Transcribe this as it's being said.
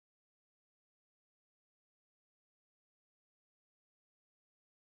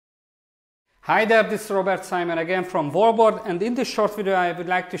Hi there, this is Robert Simon again from Wallboard, and in this short video I would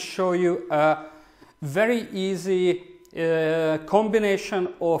like to show you a very easy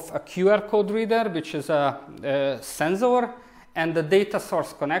combination of a QR code reader, which is a sensor, and the data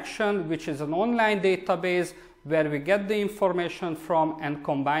source connection, which is an online database where we get the information from and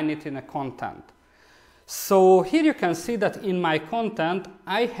combine it in a content. So here you can see that in my content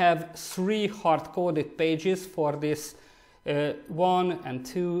I have 3 hard-coded pages for this 1 and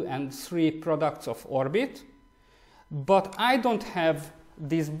 2 and 3 products of Orbit, but I don't have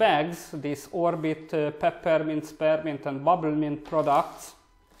these bags, these Orbit peppermint, spearmint and bubblemint products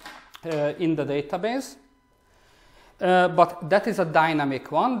in the database, but that is a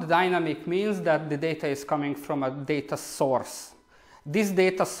dynamic one. The dynamic means that the data is coming from a data source. This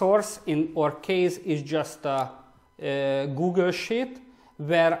data source in our case is just a Google Sheet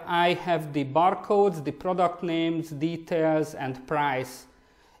where I have the barcodes, the product names, details and price,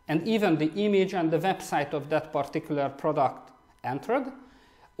 and even the image and the website of that particular product entered.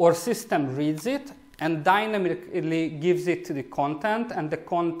 Our system reads it and dynamically gives it the content, and the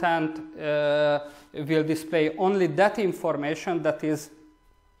content will display only that information that is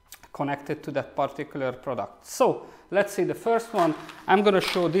connected to that particular product. So let's see the first one. I'm going to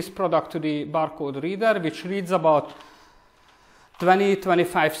show this product to the barcode reader, which reads about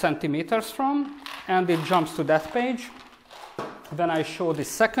 20-25 centimeters from, and it jumps to that page. When I show the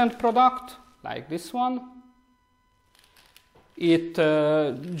second product, like this one, it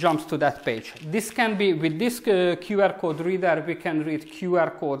jumps to that page. This can be, with this QR code reader, we can read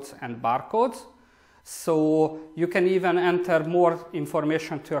QR codes and barcodes. So you can even enter more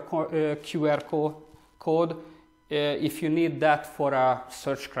information to a QR code if you need that for a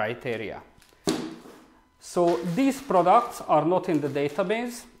search criteria. So these products are not in the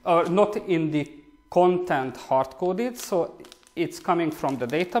database, or not in the content hard-coded, so it's coming from the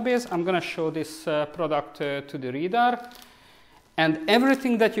database. I'm going to show this product to the reader. And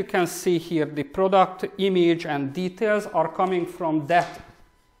everything that you can see here, the product, image and details, are coming from that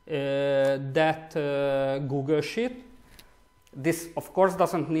Google Sheet. This, of course,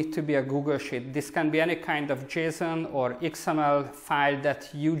 doesn't need to be a Google Sheet. This can be any kind of JSON or XML file that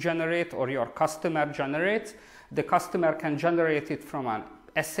you generate or your customer generates. The customer can generate it from an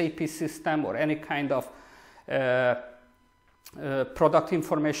SAP system or any kind of product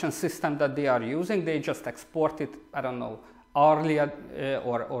information system that they are using. They just export it, I don't know, hourly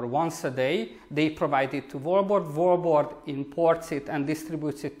or once a day. They provide it to Wallboard. Wallboard imports it and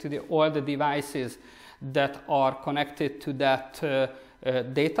distributes it to all the devices that are connected to that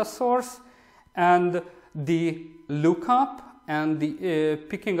data source, and the lookup and the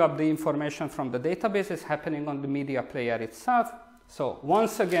picking up the information from the database is happening on the media player itself. So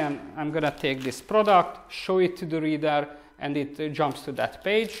once again, I'm going to take this product, show it to the reader, and it jumps to that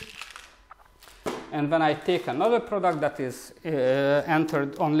page. And when I take another product that is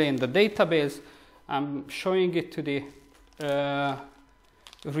entered only in the database, I'm showing it to the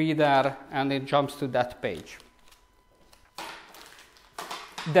reader, and it jumps to that page.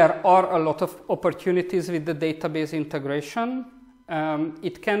 There are a lot of opportunities with the database integration.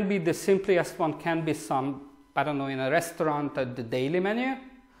 It can be, the simplest one can be some, I don't know, in a restaurant at the daily menu,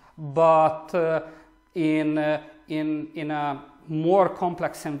 but in a more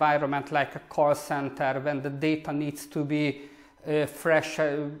complex environment like a call center, when the data needs to be fresh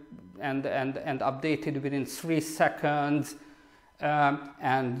and updated within 3 seconds,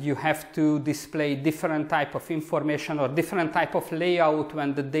 and you have to display different type of information or different type of layout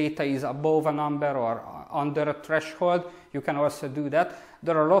when the data is above a number or under a threshold, you can also do that.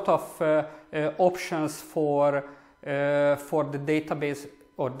 There are a lot of options for the database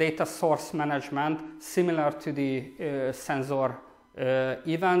or data source management, similar to the sensor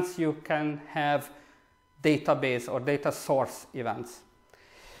events. You can have database or data source events.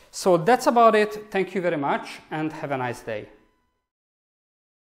 So that's about it. Thank you very much and have a nice day.